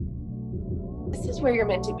this is where you're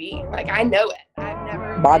meant to be. Like, I know it. I've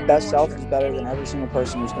never. My best self is better than every single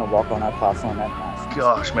person who's going to walk on that platform at Nationals.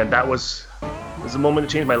 Gosh, man, that was a moment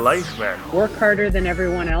to change my life, man. Work harder than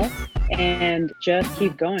everyone else and just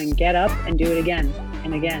keep going. Get up and do it again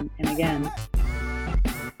and again and again.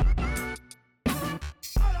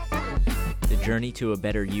 The journey to a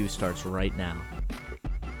better you starts right now.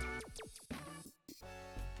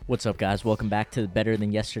 What's up, guys? Welcome back to the Better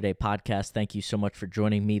Than Yesterday podcast. Thank you so much for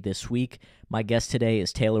joining me this week. My guest today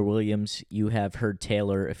is Taylor Williams. You have heard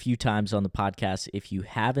Taylor a few times on the podcast. If you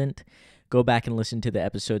haven't, go back and listen to the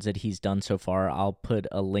episodes that he's done so far. I'll put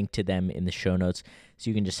a link to them in the show notes, so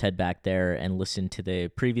you can just head back there and listen to the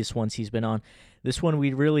previous ones he's been on. This one,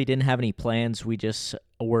 we really didn't have any plans. We just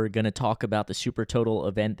were going to talk about the Super Total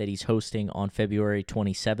event that he's hosting on February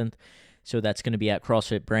 27th. So that's going to be at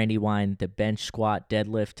CrossFit Brandywine, the bench, squat,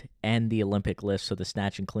 deadlift, and the Olympic lift, so the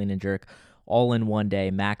snatch and clean and jerk, all in one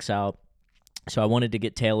day, max out. So I wanted to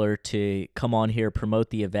get Taylor to come on here,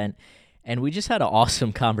 promote the event, and we just had an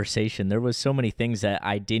awesome conversation. There was so many things that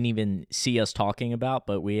I didn't even see us talking about,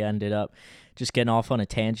 but we ended up just getting off on a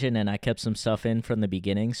tangent, and I kept some stuff in from the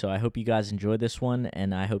beginning. So I hope you guys enjoy this one,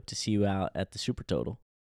 and I hope to see you out at the Super Total.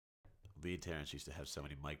 Me and Terrence used to have so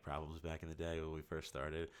many mic problems back in the day when we first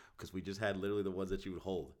started, because we just had literally the ones that you would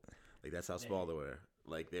hold. Like, that's how small they were.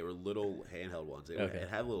 Like, they were little handheld ones. It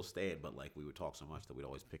had a little stand, but like, we would talk so much that we'd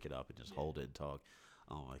always pick it up and just hold it and talk.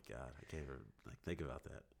 Oh my God, I can't even think about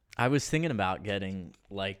that. I was thinking about getting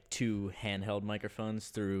like two handheld microphones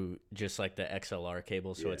through just like the XLR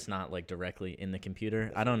cable, so it's not like directly in the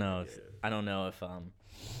computer. I don't know if I'm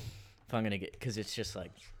gonna get, because it's just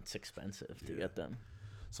like it's expensive to get them.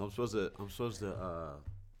 So I'm supposed to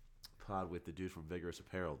pod with the dude from Vigorous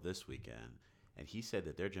Apparel this weekend, and he said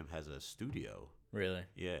that their gym has a studio. Really?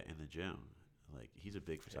 Yeah, in the gym. Like, he's a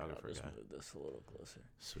big photographer I'll just guy. move this a little closer.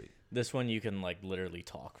 Sweet. This one you can like literally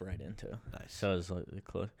talk right into. Nice. So it's like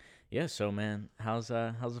close. Yeah. So man, how's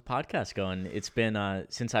the podcast going? It's been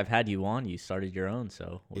since I've had you on. You started your own.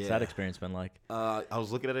 So what's that experience been like? I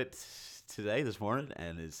was looking at it this morning,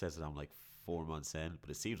 and it says that I'm like 4 months in, but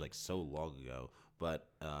it seems like so long ago. But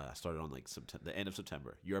I started on like the end of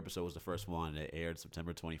September. Your episode was the first one, and it aired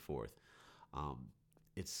September 24th.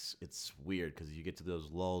 It's weird because you get to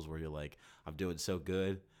those lulls where you're like, I'm doing so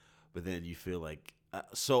good, but then you feel like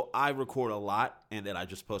so I record a lot, and then I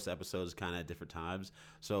just post episodes kind of at different times.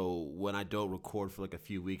 So when I don't record for like a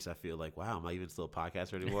few weeks, I feel like, wow, am I even still a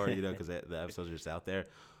podcaster anymore? Because the episodes are just out there.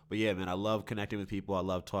 But yeah, man, I love connecting with people. I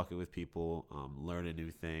love talking with people, learning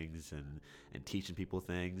new things and teaching people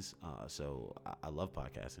things. So I love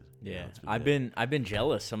podcasting. Yeah, I've been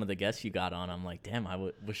jealous. Some of the guests you got on, I'm like, damn,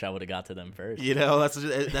 wish I would have got to them first. You know, that's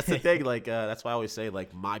the thing. Like that's why I always say,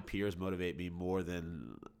 like, my peers motivate me more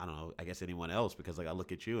than, I don't know, I guess anyone else, because like I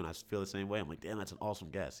look at you and I feel the same way. I'm like, damn, that's an awesome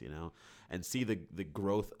guest, you know, and see the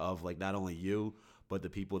growth of like not only you, but the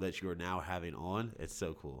people that you are now having on. It's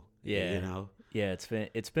so cool. Yeah, you know. Yeah,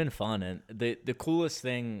 it's been fun, and the coolest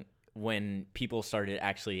thing when people started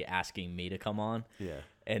actually asking me to come on. Yeah.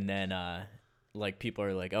 And then like people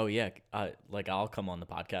are like, oh yeah, like I'll come on the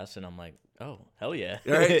podcast, and I'm like, oh hell yeah.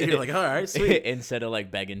 Right? You're like, all right, sweet. Instead of like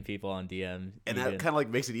begging people on DM. And that kind of like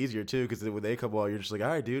makes it easier too, because when they come on, you're just like, all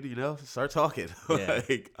right, dude, you know, start talking. Yeah.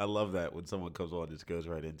 Like, I love that when someone comes on, just goes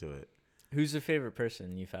right into it. Who's the favorite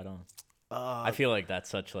person you've had on? I feel like that's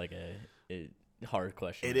such like a hard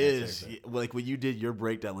question. It is. Like when you did your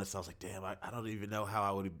breakdown list, I was like, damn, I don't even know how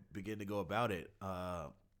I would begin to go about it.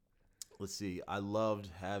 Let's see. I loved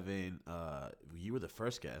having you were the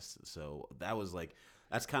first guest, so that was like,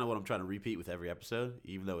 that's kind of what I'm trying to repeat with every episode,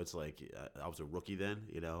 even though it's like I was a rookie then,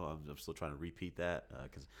 you know. I'm still trying to repeat that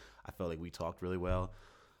because I felt like we talked really well.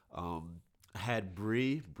 I had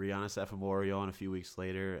Brianna Sefamori on a few weeks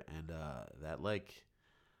later, and that like,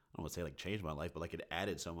 I don't want to say like changed my life, but like it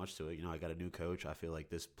added so much to it. You know, I got a new coach. I feel like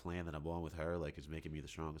this plan that I'm on with her like is making me the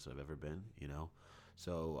strongest I've ever been, you know.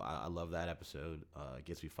 So I love that episode. It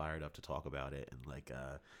gets me fired up to talk about it and like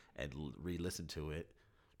and re-listen to it.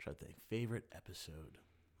 Try to think. Favorite episode.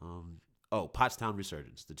 Pottstown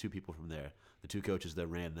Resurgence. The two people from there, the two coaches that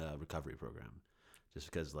ran the recovery program,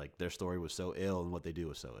 just because like their story was so ill and what they do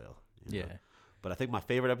was so ill. You know? Yeah. But I think my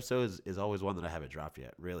favorite episode is always one that I haven't dropped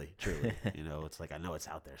yet. Really, truly. You know, it's like I know it's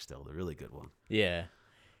out there still. The really good one. Yeah.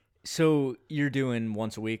 So you're doing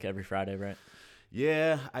once a week every Friday, right?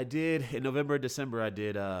 Yeah, I did. In November and December, I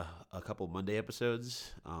did a couple Monday episodes,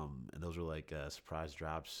 and those were like surprise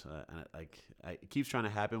drops. And it keeps trying to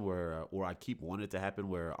happen where, or I keep wanting it to happen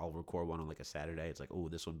where I'll record one on like a Saturday. It's like, oh,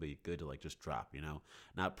 this one would be good to like just drop, you know,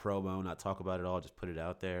 not promo, not talk about it all, just put it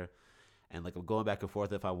out there. And like I'm going back and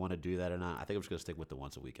forth if I want to do that or not. I think I'm just gonna stick with the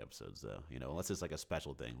once a week episodes though. Unless it's like a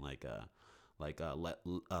special thing, like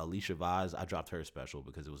Alicia Vaz. I dropped her special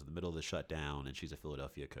because it was in the middle of the shutdown, and she's a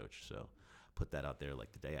Philadelphia coach. So put that out there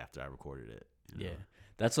like the day after I recorded it. Yeah.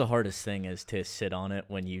 That's the hardest thing, is to sit on it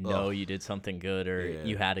when you know you did something good, or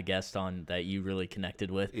you had a guest on that you really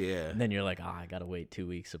connected with. Yeah. And then you're like, I got to wait 2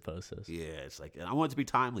 weeks to post this. Yeah, it's like, and I want it to be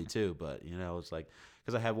timely too, but it's like,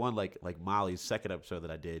 because I had one like Molly's second episode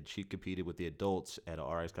that I did. She competed with the adults at a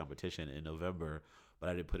RX competition in November, but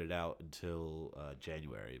I didn't put it out until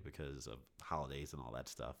January because of holidays and all that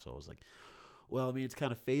stuff. So I was like, well, I mean, it's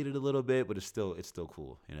kind of faded a little bit, but it's still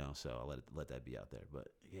cool, So I'll let that be out there. But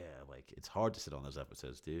yeah, like it's hard to sit on those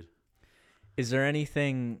episodes, dude. Is there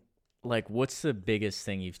anything like, what's the biggest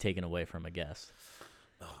thing you've taken away from a guest?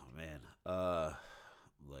 Oh man,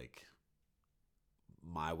 like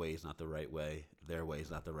my way is not the right way. Their way is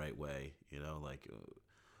not the right way. Like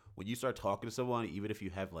when you start talking to someone, even if you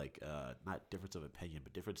have like not difference of opinion,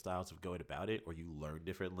 but different styles of going about it, or you learn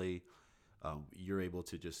differently. You're able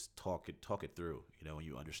to just talk it through, when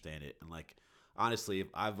you understand it. And like, honestly, if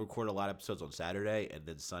I've recorded a lot of episodes on Saturday and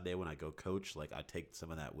then Sunday when I go coach, like I take some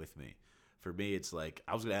of that with me. For me, it's like,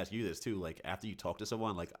 I was going to ask you this too. Like after you talk to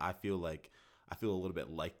someone, like I feel a little bit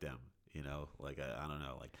like them, like I don't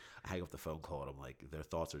know, like I hang up the phone call and I'm like, their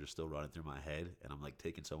thoughts are just still running through my head. And I'm like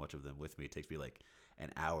taking so much of them with me. It takes me like an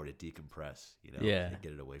hour to decompress, and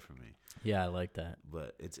get it away from me. Yeah, I like that.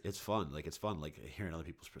 But it's fun. Like it's fun, like hearing other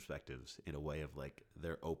people's perspectives in a way of like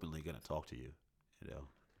they're openly gonna talk to you.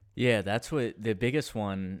 Yeah, that's what the biggest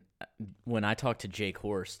one. When I talk to Jake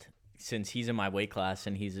Horst, since he's in my weight class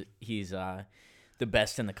and he's the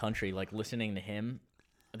best in the country, like listening to him,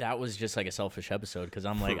 that was just like a selfish episode because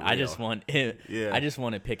I'm like, I just want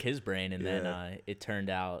to pick his brain, and then it turned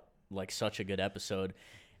out like such a good episode.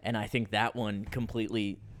 And I think that one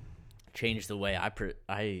completely changed the way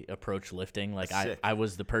I approach lifting. Like I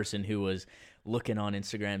was the person who was looking on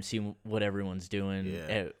Instagram, seeing what everyone's doing.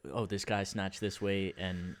 Yeah. Oh, this guy snatched this weight,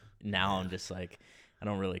 and now I'm just like, I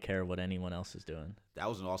don't really care what anyone else is doing. That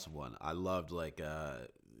was an awesome one. I loved like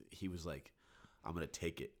he was like, I'm gonna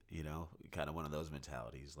take it, kind of one of those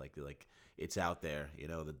mentalities. Like it's out there,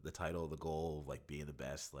 the title, the goal of like being the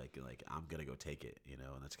best, like I'm gonna go take it, and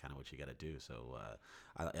that's kind of what you got to do. So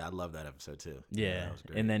I love that episode too. Yeah, that was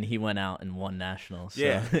great. And then he went out and won nationals. So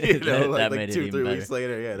yeah, that made it 2-3 even weeks better.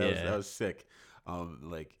 later. That was sick.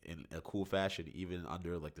 Like in a cool fashion, even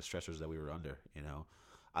under like the stressors that we were under.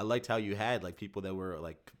 I liked how you had like people that were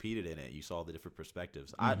like competed in it. You saw the different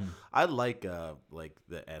perspectives. Mm-hmm. I like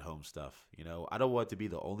the at home stuff. I don't want it to be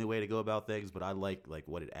the only way to go about things, but I like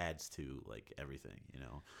what it adds to like everything.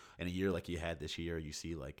 In a year like you had this year, you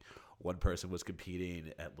see like one person was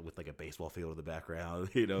competing with like a baseball field in the background.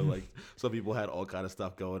 Like some people had all kind of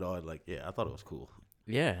stuff going on. Like I thought it was cool.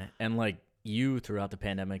 Yeah, and like you throughout the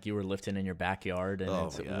pandemic, you were lifting in your backyard, and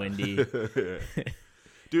it's windy.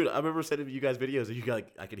 Dude, I remember sending you guys videos and you got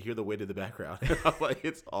like I could hear the wind in the background. I'm like,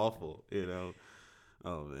 it's awful,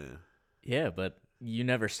 Oh man. Yeah, but you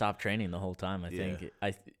never stopped training the whole time. I think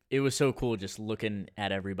it was so cool just looking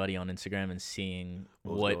at everybody on Instagram and seeing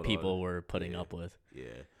what people were putting up with. Yeah.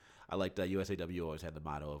 I liked that USAW always had the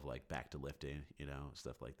motto of like back to lifting,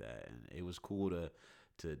 stuff like that. And it was cool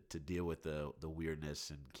to deal with the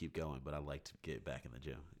weirdness and keep going, but I like to get back in the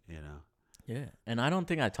gym, Yeah, and I don't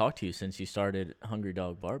think I talked to you since you started Hungry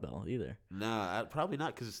Dog Barbell either. Nah, probably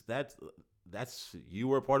not, because that's you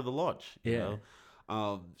were a part of the launch. You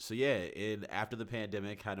know? So yeah, and after the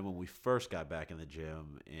pandemic, kind of when we first got back in the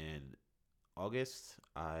gym in August,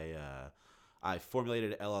 I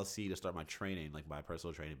formulated an LLC to start my training, like my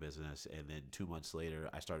personal training business, and then 2 months later,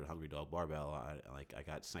 I started Hungry Dog Barbell. I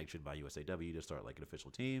got sanctioned by USAW to start like an official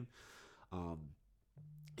team.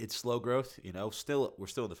 It's slow growth, we're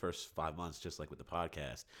still in the first 5 months, just like with the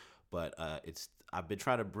podcast, but I've been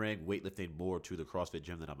trying to bring weightlifting more to the CrossFit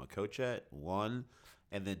gym that I'm a coach at,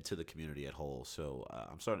 and then to the community at whole. So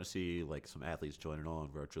I'm starting to see like some athletes joining on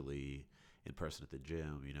virtually, in person at the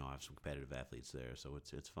gym. I have some competitive athletes there, so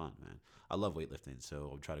it's fun, man. I love weightlifting, so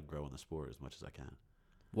I'm trying to grow in the sport as much as I can.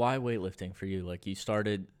 Why weightlifting for you? Like, you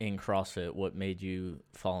started in CrossFit. What made you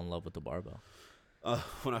fall in love with the barbell?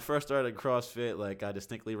 When I first started CrossFit, like I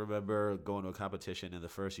distinctly remember going to a competition in the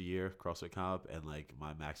first year, CrossFit comp, and like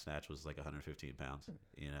my max snatch was like 115 pounds.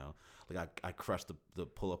 Like I crushed the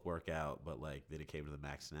pull-up workout, but like then it came to the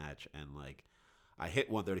max snatch, and like I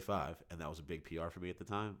hit 135, and that was a big PR for me at the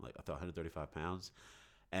time. Like I thought 135 pounds,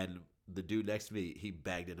 and the dude next to me, he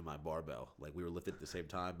bagged into my barbell. Like we were lifting at the same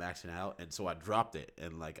time, maxing out, and so I dropped it,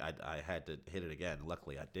 and like I had to hit it again.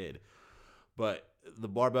 Luckily I did. But the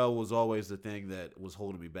barbell was always the thing that was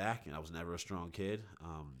holding me back, and I was never a strong kid.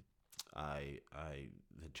 I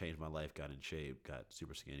had changed my life, got in shape, got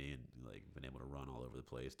super skinny, and like been able to run all over the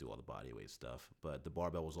place, do all the body weight stuff. But the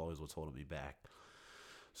barbell was always what's holding me back.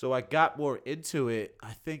 So I got more into it.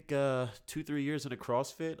 I think 2-3 years into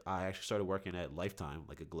CrossFit, I actually started working at Lifetime,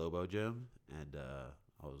 like a Globo gym, and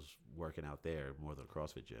I was working out there more than a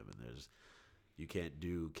CrossFit gym. And you can't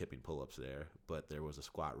do kipping pull-ups there, but there was a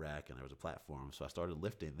squat rack and there was a platform. So I started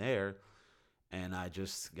lifting there, and I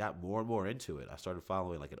just got more and more into it. I started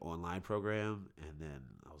following like an online program, and then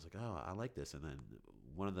I was like, oh, I like this. And then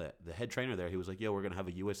one of the head trainer there, he was like, yo, we're gonna have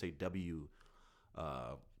a USAW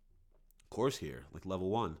course here, like level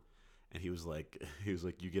 1. And he was like,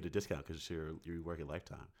 you get a discount because you work at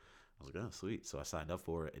Lifetime. I was like, oh, sweet. So I signed up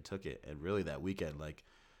for it and took it. And really that weekend, like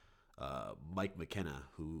Mike McKenna,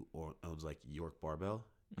 who owns like York Barbell,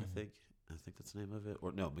 I think that's the name of it.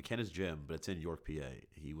 Or no, McKenna's gym, but it's in York, PA.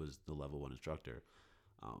 He was the level 1 instructor.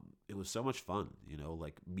 It was so much fun,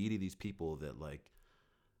 like meeting these people that like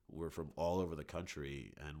were from all over the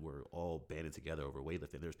country, and we're all banded together over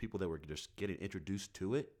weightlifting. There's people that were just getting introduced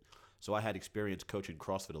to it. So I had experience coaching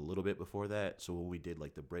CrossFit a little bit before that. So when we did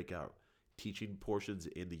like the breakout teaching portions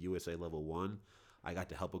in the USA level 1, I got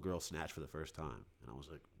to help a girl snatch for the first time. And I was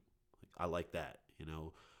like I like that,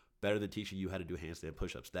 better than teaching you how to do handstand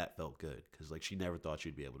push-ups. That felt good because like she never thought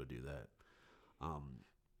she'd be able to do that.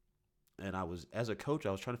 And as a coach,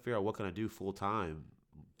 I was trying to figure out what can I do full time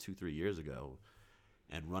 2-3 years ago,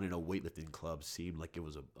 and running a weightlifting club seemed like it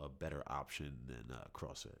was a better option than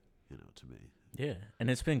CrossFit, to me. Yeah, and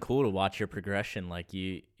it's been cool to watch your progression. Like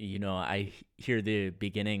I hear the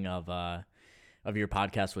beginning of your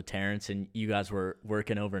podcast with Terrence, and you guys were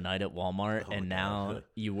working overnight at Walmart, and now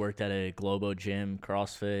you worked at a Globo gym,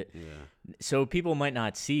 CrossFit. Yeah. So people might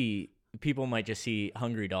just see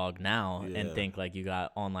Hungry Dog now and think like you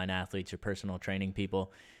got online athletes or personal training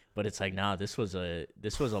people. But it's like, nah, this was a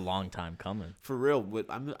long time coming. For real,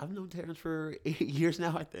 I've known Terrence for 8 years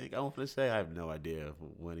now, I think. I don't want to say. I have no idea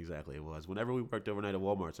when exactly it was. Whenever we worked overnight at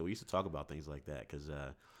Walmart, so we used to talk about things like that. Because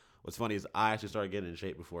what's funny is I actually started getting in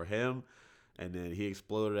shape before him, and then he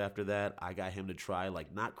exploded after that. I got him to try,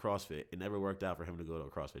 like, not CrossFit. It never worked out for him to go to a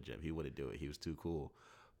CrossFit gym. He wouldn't do it. He was too cool.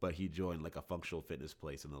 But he joined, like, a functional fitness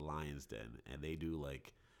place in the Lions Den, and they do,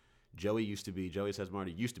 like, Joey says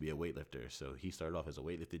Marty used to be a weightlifter, so he started off as a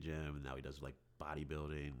weightlifting gym, and now he does like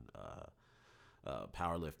bodybuilding,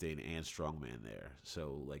 powerlifting, and strongman there.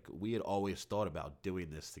 So like we had always thought about doing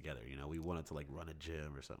this together. We wanted to like run a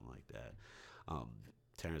gym or something like that.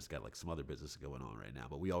 Terrence got like some other business going on right now,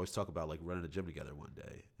 but we always talk about like running a gym together one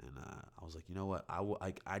day. And I was like, you know what?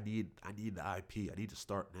 I need the IP. I need to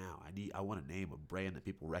start now. I want to name a brand that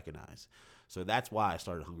people recognize. So that's why I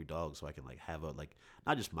started Hungry Dog, so I can like have a like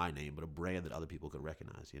not just my name, but a brand that other people could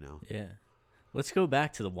recognize. Yeah. Let's go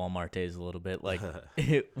back to the Walmart days a little bit. Like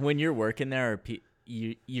when you're working there,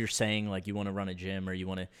 you're saying like you want to run a gym or you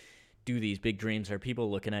want to do these big dreams. Are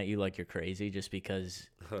people looking at you like you're crazy just because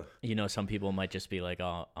some people might just be like,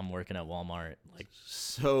 oh, I'm working at Walmart? Like,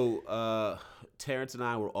 so Terrence and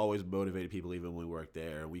I were always motivated people even when we worked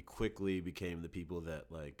there. We quickly became the people that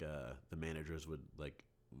like the managers would like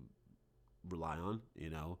rely on,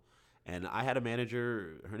 and I had a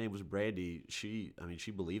manager, her name was Brandy. She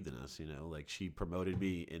believed in us, like she promoted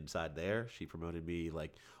me inside there. She promoted me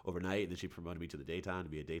like overnight, and then she promoted me to the daytime to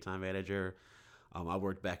be a daytime manager. I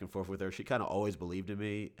worked back and forth with her. She kind of always believed in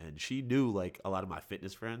me, and she knew like a lot of my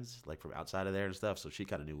fitness friends, like from outside of there and stuff. So she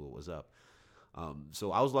kind of knew what was up.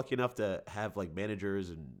 So I was lucky enough to have like managers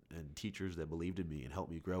and teachers that believed in me and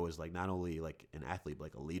helped me grow as like not only like an athlete, but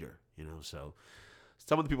like a leader, So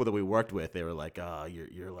some of the people that we worked with, they were like, oh,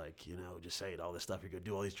 you're like, just saying all this stuff. You're going to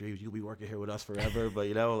do all these dreams. You'll be working here with us forever. But,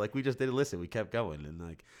 like we just didn't listen. We kept going. And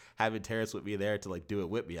like having Terrence with me there to like do it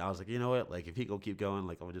with me, I was like, you know what? Like if he going to keep going,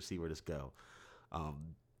 like I'm going to just see where this go.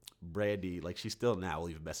 Brandy, like she still now will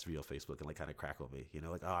even message me on Facebook and like kind of crack on me,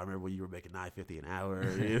 like, oh, I remember when you were making $9.50 an hour,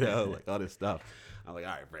 like all this stuff. I'm like,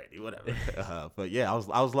 all right, Brandy, whatever. But yeah, I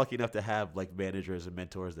was lucky enough to have like managers and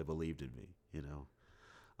mentors that believed in me,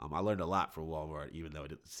 I learned a lot from Walmart, even though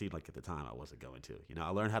it seemed like at the time I wasn't going to. I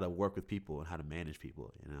learned how to work with people and how to manage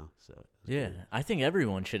people. So yeah, cool. I think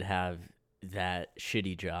everyone should have that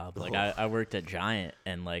shitty job. Like I worked at Giant,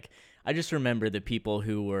 and like I just remember the people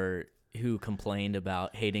who complained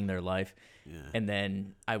about hating their life, and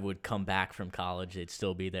then I would come back from college. They'd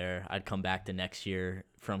still be there. I'd come back the next year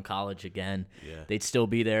from college again. Yeah. They'd still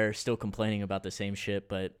be there, still complaining about the same shit,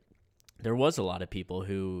 but there was a lot of people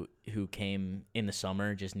who came in the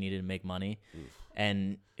summer, just needed to make money,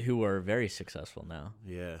 and who are very successful now.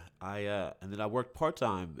 Yeah, and then I worked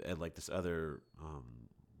part-time at like this other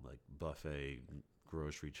like buffet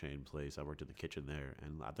grocery chain place. I worked in the kitchen there,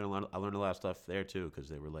 and I learned a lot of stuff there too, because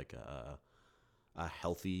they were like a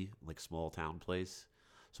healthy, like, small town place.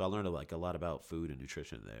 So I learned like a lot about food and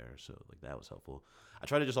nutrition there. So like that was helpful. I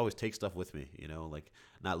try to just always take stuff with me, like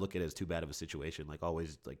not look at it as too bad of a situation. Like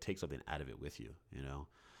always like take something out of it with you,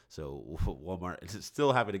 So Walmart, it's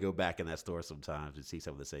still having to go back in that store sometimes and see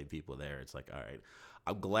some of the same people there. It's like, all right,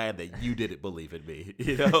 I'm glad that you didn't believe in me,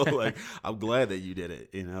 like I'm glad that you did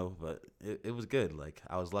it, but it was good. Like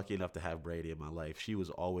I was lucky enough to have Brady in my life. She was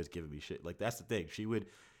always giving me shit. Like that's the thing. She would,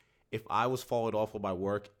 if I was falling off on my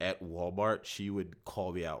work at Walmart, she would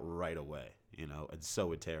call me out right away, and so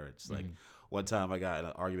would Terrence. Like one time I got in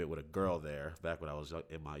an argument with a girl there back when I was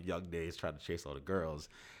in my young days trying to chase all the girls.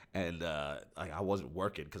 And I wasn't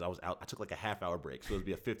working because I was out. I took like a half-hour break, so it would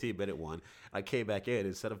be a 15-minute one. I came back in.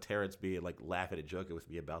 Instead of Terrence being like laughing and joking with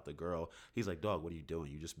me about the girl, he's like, "Dog, what are you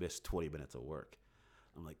doing? You just missed 20 minutes of work."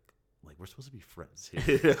 I'm like we're supposed to be friends,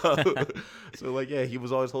 So like, yeah, he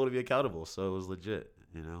was always holding me accountable, so it was legit,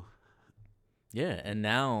 Yeah, and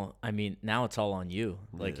now it's all on you.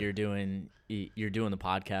 Like you're doing the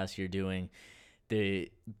podcast, you're doing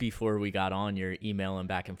before we got on, you're emailing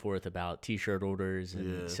back and forth about t-shirt orders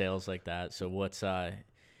and sales like that. So what's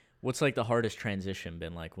like the hardest transition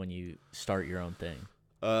been like when you start your own thing?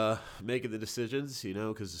 Making the decisions,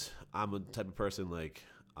 because I'm a type of person like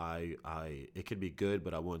it can be good,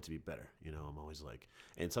 but I want it to be better. I'm always like,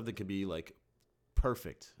 and something can be like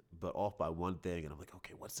perfect, but off by one thing, and I'm like,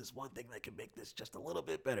 okay, what's this one thing that can make this just a little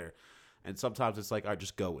bit better? And sometimes it's like, all right,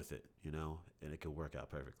 just go with it, and it can work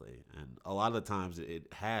out perfectly. And a lot of the times it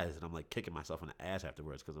has, and I'm like kicking myself in the ass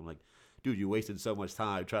afterwards because I'm like, dude, you wasted so much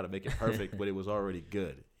time trying to make it perfect when it was already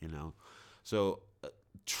good, So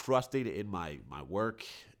trusting in my work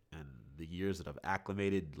and the years that I've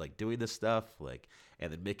acclimated, like doing this stuff, like,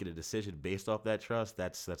 and then making a decision based off that trust,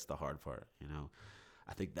 that's the hard part,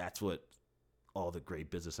 I think that's what all the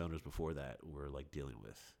great business owners before that were like dealing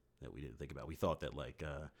with that we didn't think about. We thought that like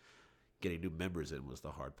getting new members in was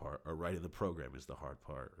the hard part, or writing the program is the hard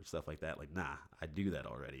part, or stuff like that. Like, nah, I do that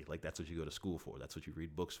already. Like, that's what you go to school for. That's what you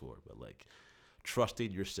read books for. But like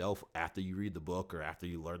trusting yourself after you read the book or after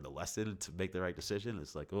you learn the lesson to make the right decision,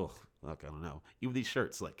 it's like, oh, look, I don't know. Even these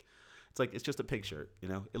shirts, like, it's just a pink shirt,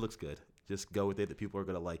 it looks good. Just go with it. The people are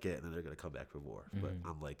going to like it, and then they're going to come back for more. But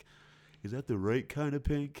I'm like, is that the right kind of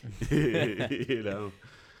pink?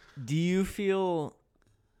 Do you feel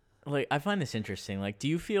like, I find this interesting, like, do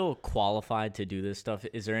you feel qualified to do this stuff?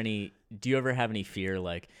 Do you ever have any fear,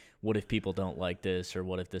 like, what if people don't like this, or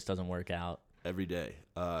what if this doesn't work out? Every day.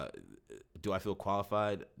 Do I feel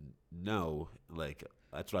qualified? No. Like,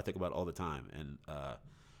 that's what I think about all the time. And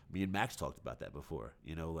me and Max talked about that before,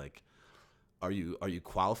 like, are you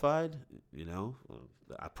qualified?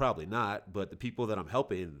 I probably not, but the people that I'm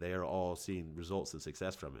helping, they're all seeing results and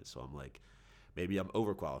success from it. So I'm like, maybe I'm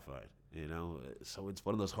overqualified, So it's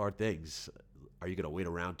one of those hard things. Are you going to wait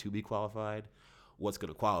around to be qualified? What's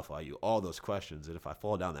going to qualify you? All those questions. And if I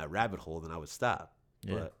fall down that rabbit hole, then I would stop.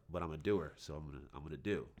 Yeah. But I'm a doer, so I'm gonna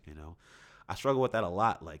do. I struggle with that a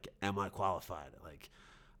lot. Like, am I qualified? Like,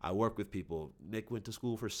 I work with people. Nick went to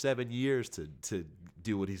school for 7 years to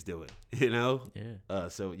do what he's doing. Yeah.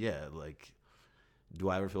 So yeah, like, do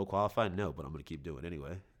I ever feel qualified? No, but I'm gonna keep doing it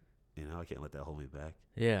anyway. I can't let that hold me back.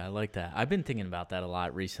 Yeah, I like that. I've been thinking about that a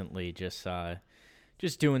lot recently. Just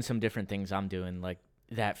doing some different things I'm doing. Like,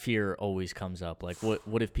 that fear always comes up. Like,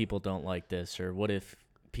 what if people don't like this, or what if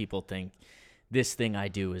people think this thing I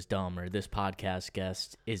do is dumb, or this podcast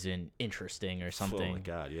guest isn't interesting, or something. Oh my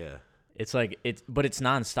God, yeah. It's like but it's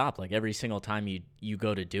nonstop. Like, every single time you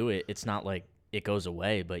go to do it, it's not like it goes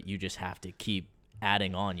away, but you just have to keep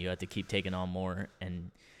adding on. You have to keep taking on more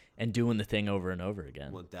and doing the thing over and over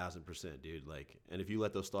again. 1000%, dude. Like, and if you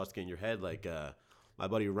let those thoughts get in your head, like my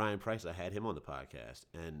buddy Ryan Price, I had him on the podcast,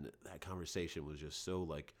 and that conversation was just so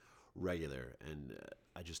like regular, and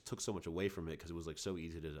I just took so much away from it because it was like so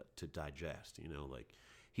easy to digest. Like,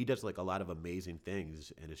 he does like a lot of amazing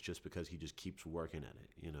things, and it's just because he just keeps working at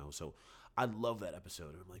it. So I love that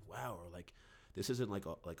episode. I'm like, wow, or like, this isn't like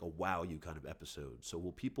a wow you kind of episode. So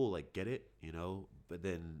will people like get it? But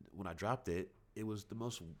then when I dropped it, it was the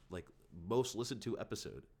most listened to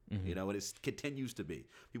episode. Mm-hmm. And it continues to be.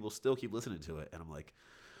 People still keep listening to it, and I'm like,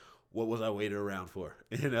 what was I waiting around for?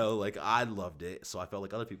 Like, I loved it, so I felt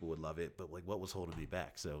like other people would love it, but like, what was holding me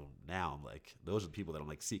back? So now I'm like, those are the people that I'm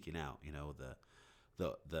like seeking out,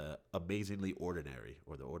 the amazingly ordinary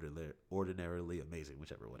or the ordinarily amazing,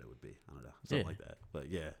 whichever one it would be. I don't know, something like that. But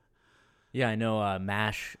yeah. Yeah, I know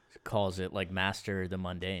MASH calls it like master the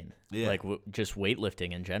mundane. Yeah. Like just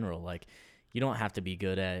weightlifting in general. Like you don't have to be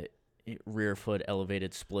good at rear foot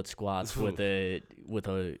elevated split squats with a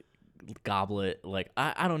goblet. Like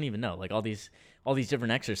I don't even know. Like all these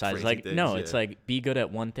different exercises. Crazy like things, no, yeah. it's like be good at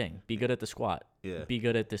one thing. Be good at the squat. Yeah. Be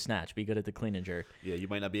good at the snatch. Be good at the clean and jerk. Yeah, you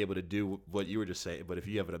might not be able to do what you were just saying, but if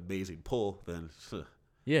you have an amazing pull, then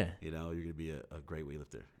Yeah. you know you're gonna be a great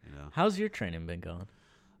weightlifter. You know. How's your training been going?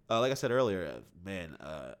 Like I said earlier, man,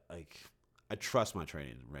 like I trust my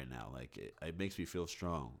training right now. Like it makes me feel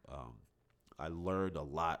strong. I learned a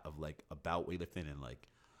lot of like about weightlifting and like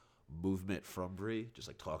movement from Bree, just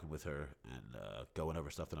like talking with her and going over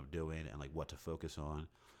stuff that I'm doing and like what to focus on.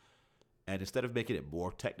 And instead of making it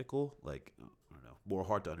more technical, like I don't know, more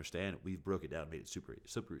hard to understand, we've broke it down, and made it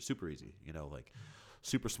super easy. You know, like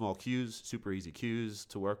super small cues, super easy cues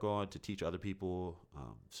to work on to teach other people.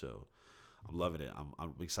 So I'm loving it.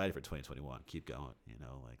 I'm excited for 2021. Keep going. You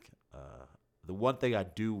know, like the one thing I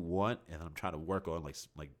do want, and I'm trying to work on,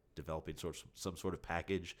 like developing some sort of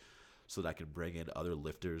package so that I can bring in other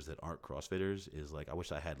lifters that aren't CrossFitters. Is like I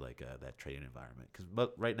wish I had like that training environment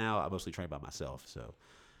but right now I mostly train by myself. So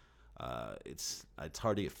it's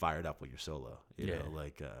hard to get fired up when you're solo. You know,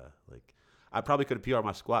 like I probably could have PR'd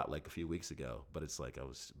my squat like a few weeks ago, but it's like I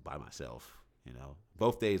was by myself. You know,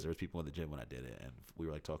 both days there was people in the gym when I did it, and we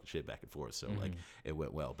were like talking shit back and forth. So like it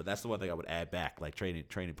went well. But that's the one thing I would add back, like training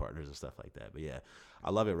partners and stuff like that. But yeah,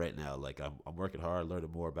 I love it right now. Like I'm working hard,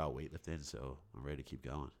 learning more about weightlifting, so I'm ready to keep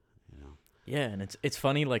going. You know. Yeah, and it's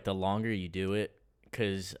funny like the longer you do it,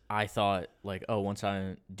 because I thought like, oh, once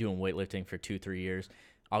I'm doing weightlifting for 2-3 years,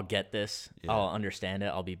 I'll get this, I'll understand it,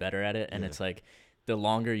 I'll be better at it, and it's like the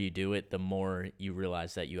longer you do it, the more you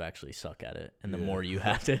realize that you actually suck at it, and the more you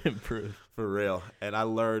have to improve. For real. And I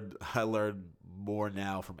learned more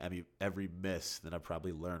now from every miss than I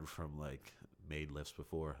probably learned from like made lifts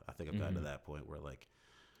before. I think I've gotten to that point where like,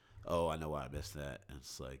 oh, I know why I missed that, and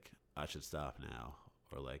it's like I should stop now,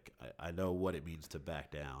 or like I know what it means to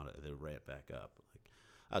back down and then ramp back up. Like,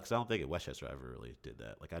 because I don't think at Westchester I ever really did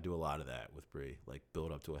that. Like I do a lot of that with Bree, like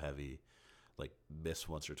build up to a heavy, like miss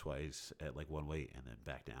once or twice at like one weight and then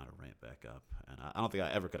back down and ramp back up. And I don't think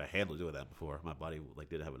I ever could have handled doing that before. My body like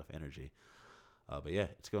didn't have enough energy. But yeah,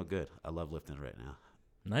 it's going good. I love lifting right now.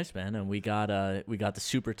 Nice, man. And we got the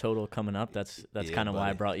super total coming up. That's kind of why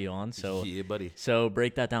I brought you on. So yeah, buddy. So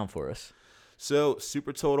break that down for us. So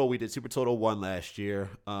Super Total, we did Super Total 1 last year.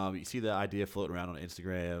 You see the idea floating around on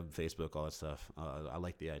Instagram, Facebook, all that stuff. I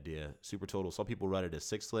like the idea. Super Total, some people run it as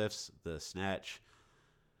 6 lifts, the snatch.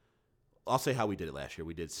 I'll say how we did it last year.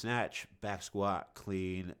 We did snatch, back squat,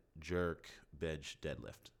 clean, jerk, bench,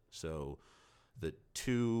 deadlift. So the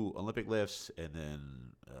 2 Olympic lifts and then,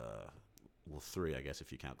 3, I guess,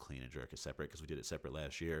 if you count clean and jerk as separate, because we did it separate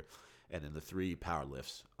last year. And then the 3 power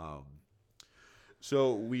lifts.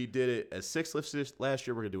 So we did it as 6 lifts last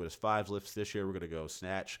year. We're going to do it as 5 lifts this year. We're going to go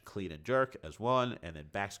snatch, clean, and jerk as 1, and then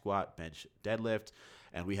back squat, bench, deadlift.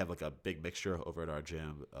 And we have like a big mixture over at our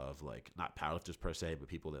gym of like not powerlifters per se, but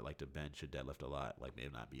people that like to bench and deadlift a lot, like may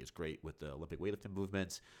not be as great with the Olympic weightlifting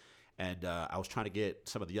movements. And I was trying to get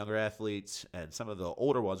some of the younger athletes and some of the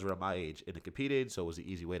older ones around my age into competing. So it was an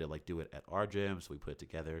easy way to like do it at our gym. So we put it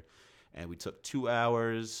together and we took 2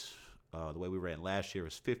 hours. The way we ran last year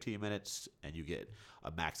was 15 minutes, and you get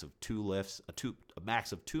a max of 2 lifts, a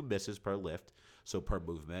max of 2 misses per lift, so per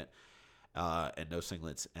movement, and no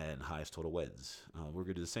singlets and highest total wins. We're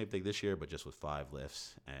gonna do the same thing this year, but just with 5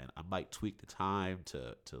 lifts, and I might tweak the time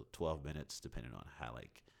to 12 minutes, depending on how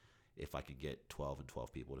like if I can get 12 and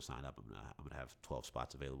 12 people to sign up. I'm gonna have 12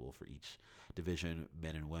 spots available for each division,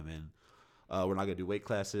 men and women. We're not going to do weight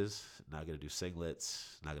classes, not going to do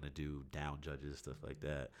singlets, not going to do down judges, stuff like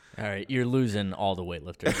that. All right, you're losing all the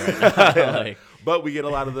weightlifters right now. Like, but we get a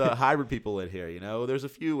lot of the hybrid people in here, you know. There's a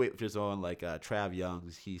few weightlifters on, like Trav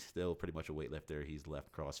Youngs. He's still pretty much a weightlifter. He's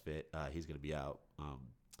left CrossFit. He's going to be out. And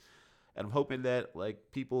I'm hoping that,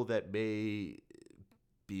 like, people that may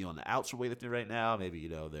be on the outs for weightlifting right now, maybe, you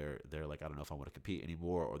know, they're like, I don't know if I want to compete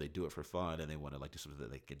anymore, or they do it for fun and they want to like do something that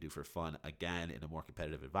they can do for fun again in a more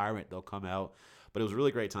competitive environment, they'll come out. But it was a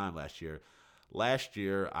really great time last year. Last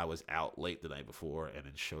year I was out late the night before and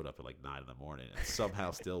then showed up at like 9 a.m. and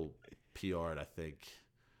somehow still PR'd, I think,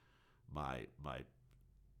 my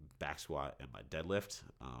back squat and my deadlift.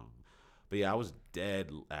 But yeah, I was dead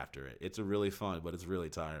after it. It's a really fun, but it's really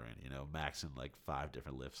tiring, you know, maxing like 5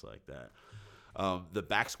 different lifts like that. The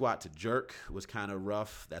back squat to jerk was kind of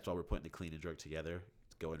rough. That's why we're putting the clean and jerk together.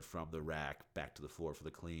 going from the rack back to the floor for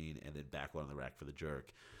the clean, and then back on the rack for the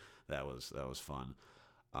jerk. That was fun.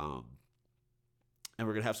 And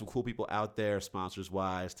we're going to have some cool people out there,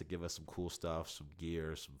 sponsors-wise, to give us some cool stuff, some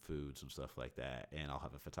gear, some food, some stuff like that. And I'll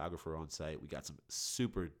have a photographer on site. We got some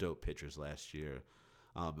super dope pictures last year.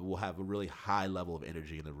 And we'll have a really high level of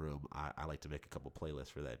energy in the room. I like to make a couple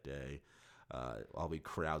playlists for that day. I'll be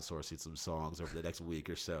crowdsourcing some songs over the next week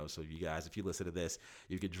or so. So you guys, if you listen to this,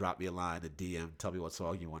 you can drop me a line, a DM, tell me what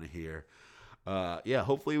song you want to hear.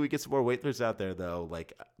 Hopefully we get some more weightlifts out there, though.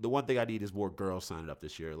 Like, the one thing I need is more girls signing up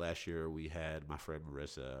this year. Last year we had my friend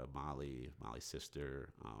Marissa, Molly's sister,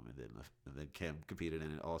 and then Kim competed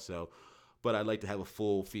in it also. But I'd like to have a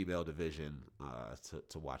full female division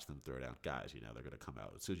to watch them throw down. Guys, they're going to come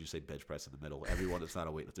out. As soon as you say bench press in the middle, everyone that's not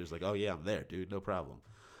a weightlifter is like, oh, yeah, I'm there, dude, no problem.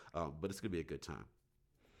 But it's going to be a good time.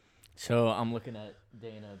 So I'm looking at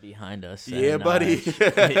Dana behind us. Yeah, and, buddy.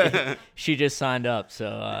 She just signed up,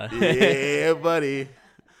 so. Yeah, buddy.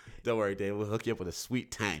 Don't worry, Dave. We'll hook you up with a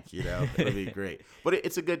sweet tank, It'll be great. But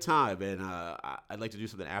it's a good time, and I'd like to do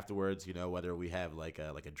something afterwards, whether we have like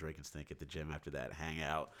a drink and stink at the gym after that, hang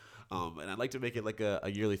out. And I'd like to make it like a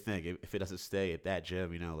yearly thing. If it doesn't stay at that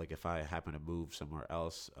gym, like if I happen to move somewhere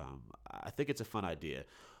else, I think it's a fun idea.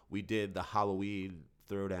 We did the Halloween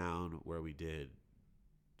throwdown where we did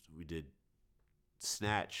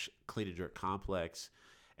snatch, clean and jerk complex,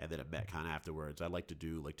 and then a Metcon afterwards. I'd like to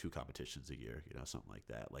do like 2 competitions a year, something like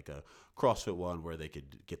that. Like a CrossFit one where they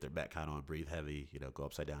could get their Metcon on, breathe heavy, go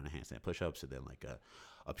upside down and handstand push-ups, and then like a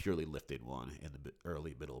purely lifted one in the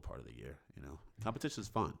early, middle part of the year, Competition's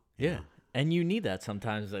fun. Yeah. And you need that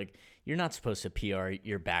sometimes. Like, you're not supposed to PR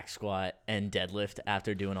your back squat and deadlift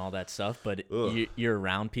after doing all that stuff, but you're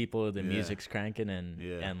around people, the music's cranking,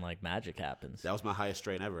 and like magic happens. That was my highest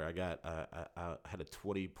strain ever. I had a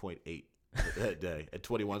 20.8 that day, and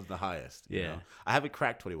 21's the highest. I haven't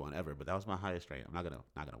cracked 21 ever, but that was my highest strain. I'm not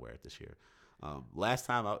gonna wear it this year. Last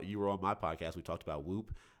time you were on my podcast, we talked about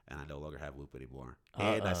Whoop, and I no longer have Whoop anymore.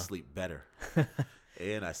 And I sleep better.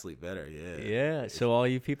 Yeah. So all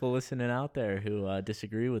you people listening out there who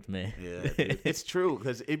disagree with me. Yeah, dude, it's true,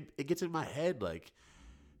 because it gets in my head, like,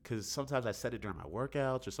 because sometimes I set it during my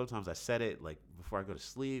workouts, or sometimes I set it like before I go to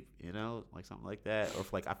sleep, like something like that. Or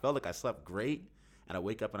if like I felt like I slept great and I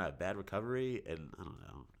wake up and I have bad recovery, and I don't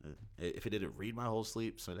know if it didn't read my whole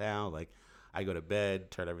sleep. So now like I go to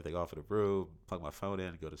bed, turn everything off in the room, plug my phone in,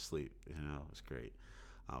 and go to sleep. It's great.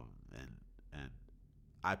 And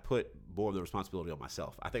I put more of the responsibility on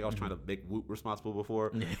myself. I think I was trying to make Whoop responsible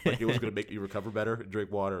before. Like, it was going to make you recover better,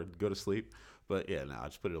 drink water, and go to sleep. But yeah, no, I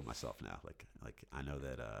just put it on myself now. Like I know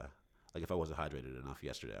that like if I wasn't hydrated enough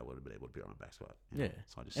yesterday, I would have been able to be on my back squat. Yeah.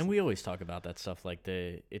 So and we always talk about that stuff, like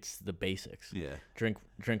it's the basics. Yeah.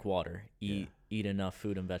 Drink water, eat enough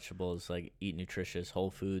food and vegetables, like eat nutritious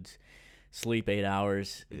whole foods. Sleep 8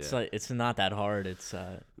 hours. It's like, it's not that hard. It's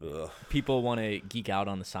people want to geek out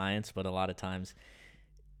on the science, but a lot of times,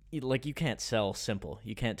 like, you can't sell simple.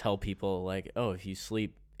 You can't tell people like, oh, if you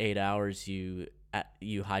sleep 8 hours, you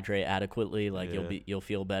hydrate adequately, like you'll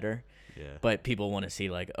feel better. Yeah. But people want to see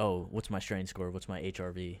like, oh, what's my strain score? What's my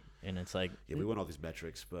HRV? And it's like, we want all these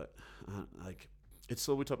metrics, but like, it's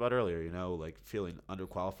what we talked about earlier. Like feeling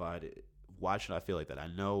underqualified. Why should I feel like that? I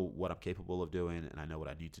know what I'm capable of doing, and I know what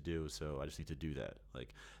I need to do, so I just need to do that.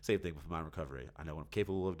 Like, same thing with my recovery. I know what I'm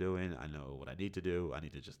capable of doing. I know what I need to do. I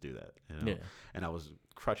need to just do that. Yeah. And I was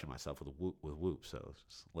crushing myself with Whoop, so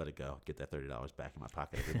just let it go. Get that $30 back in my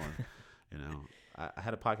pocket every month. I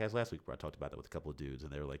had a podcast last week where I talked about that with a couple of dudes,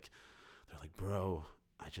 and they're like, bro,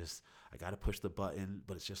 I got to push the button,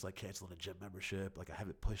 but it's just like canceling a gym membership. Like, I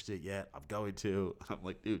haven't pushed it yet. I'm going to. I'm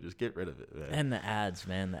like, dude, just get rid of it, man. And the ads,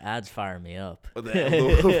 man. The ads fire me up.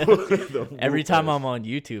 The Every time I'm on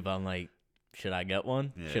YouTube, I'm like, should I get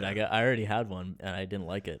one? Yeah. I already had one, and I didn't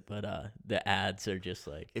like it. But the ads are just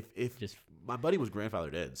like... If my buddy was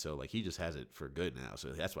grandfathered in, so like he just has it for good now. So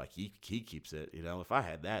that's why he keeps it. If I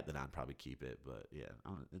had that, then I'd probably keep it. But yeah,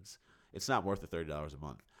 it's not worth the $30 a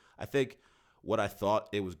month. I think what I thought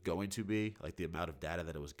it was going to be, like the amount of data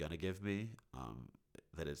that it was going to give me,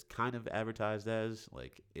 that is kind of advertised as,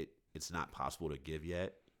 like it's not possible to give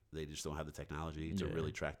yet. They just don't have the technology to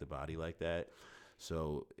really track the body like that.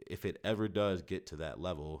 So if it ever does get to that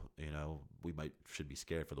level, we should be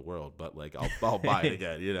scared for the world. But like I'll buy it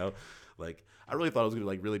again. Like I really thought it was gonna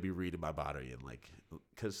like really be reading my body, and like,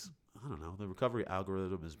 because I don't know, the recovery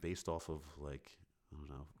algorithm is based off of like, I don't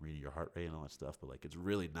know, reading your heart rate and all that stuff, but like it's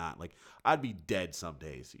really not. Like, I'd be dead some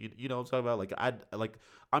days. You know what I'm talking about? Like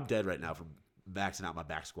I'm dead right now from maxing out my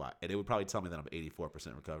back squat, and it would probably tell me that I'm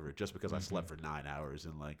 84% recovered just because I slept for 9 hours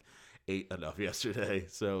and like ate enough yesterday.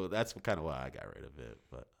 So that's kind of why I got rid of it.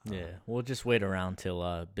 But Yeah, we'll just wait around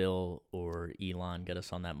till Bill or Elon get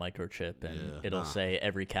us on that microchip, and it'll say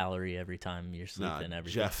every calorie every time you're sleeping.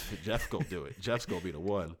 Everything. Jeff gonna do it. Jeff's gonna be the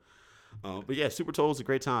one. But yeah, Super Total is a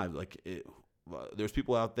great time. Like there's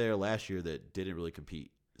people out there last year that didn't really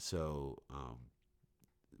compete, so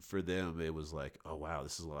for them it was like, oh wow,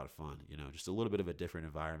 this is a lot of fun. You know, just a little bit of a different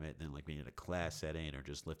environment than like being in a class setting or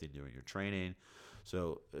just lifting during your training.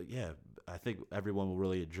 So yeah, I think everyone will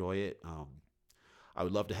really enjoy it. I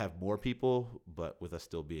would love to have more people, but with us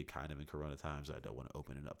still being kind of in Corona times, I don't want to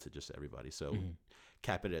open it up to just everybody. So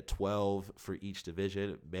cap it at 12 for each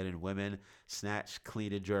division, men and women, snatch,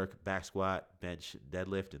 clean and jerk, back squat, bench,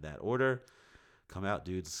 deadlift in that order. Come out,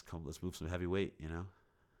 dudes. Come, let's move some heavy weight, you know?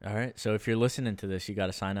 All right. So if you're listening to this, you got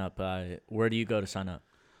to sign up. Where do you go to sign up?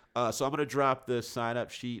 So I'm gonna drop the sign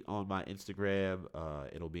up sheet on my Instagram.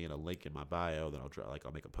 It'll be in a link in my bio. Then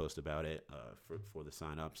I'll make a post about it for the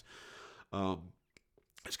sign ups.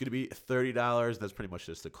 It's gonna be $30. That's pretty much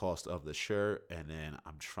just the cost of the shirt, and then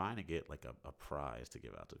I'm trying to get like a prize to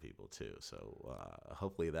give out to people too. So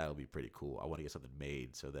hopefully that'll be pretty cool. I want to get something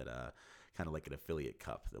made so that kind of like an affiliate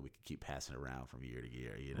cup that we can keep passing around from year to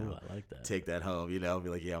year. You know, Ooh, I like that. Take that home. You know, be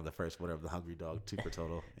like, yeah, I'm the first winner of the Hungry Dog Super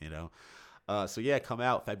Total. You know. So yeah, come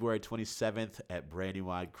out February 27th at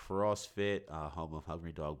Brandywine CrossFit, home of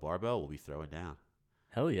Hungry Dog Barbell. We'll be throwing down.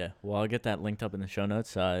 Hell yeah. Well, I'll get that linked up in the show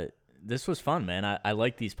notes. This was fun, man. I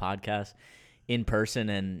like these podcasts in person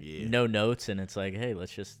and no notes, and it's like, hey,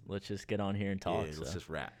 let's just get on here and talk. Yeah, let's just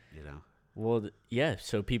rap, you know. Well, yeah,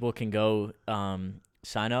 so people can go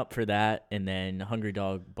sign up for that, and then Hungry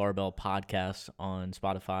Dog Barbell Podcast on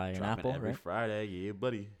Spotify and Apple, every right? Friday, yeah,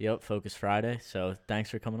 buddy. Yep, Focus Friday. So thanks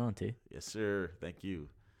for coming on, T. Yes, sir. Thank you.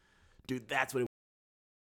 Dude, that's what it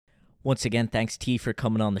Once again, thanks, T, for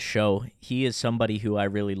coming on the show. He is somebody who I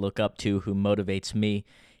really look up to, who motivates me.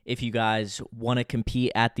 If you guys want to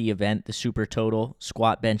compete at the event, the Super Total,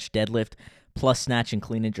 squat, bench, deadlift, plus snatch and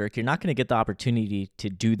clean and jerk, you're not going to get the opportunity to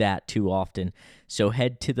do that too often. So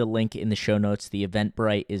head to the link in the show notes. The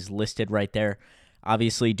Eventbrite is listed right there.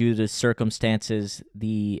 Obviously, due to circumstances,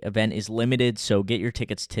 the event is limited, so get your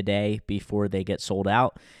tickets today before they get sold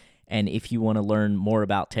out. And if you want to learn more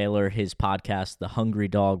about Taylor, his podcast, the Hungry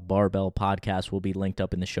Dog Barbell Podcast, will be linked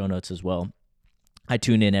up in the show notes as well. I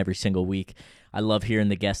tune in every single week. I love hearing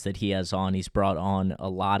the guests that he has on. He's brought on a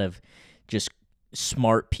lot of just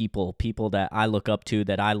smart people that I look up to,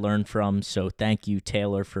 that I learn from. So thank you,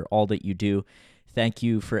 Taylor, for all that you do. Thank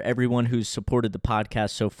you for everyone who's supported the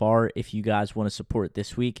podcast so far. If you guys want to support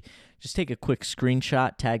this week, just take a quick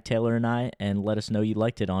screenshot, tag Taylor and I, and let us know you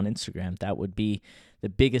liked it on Instagram. That would be the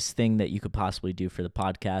biggest thing that you could possibly do for the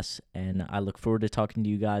podcast. And I look forward to talking to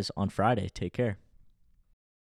you guys on Friday. Take care.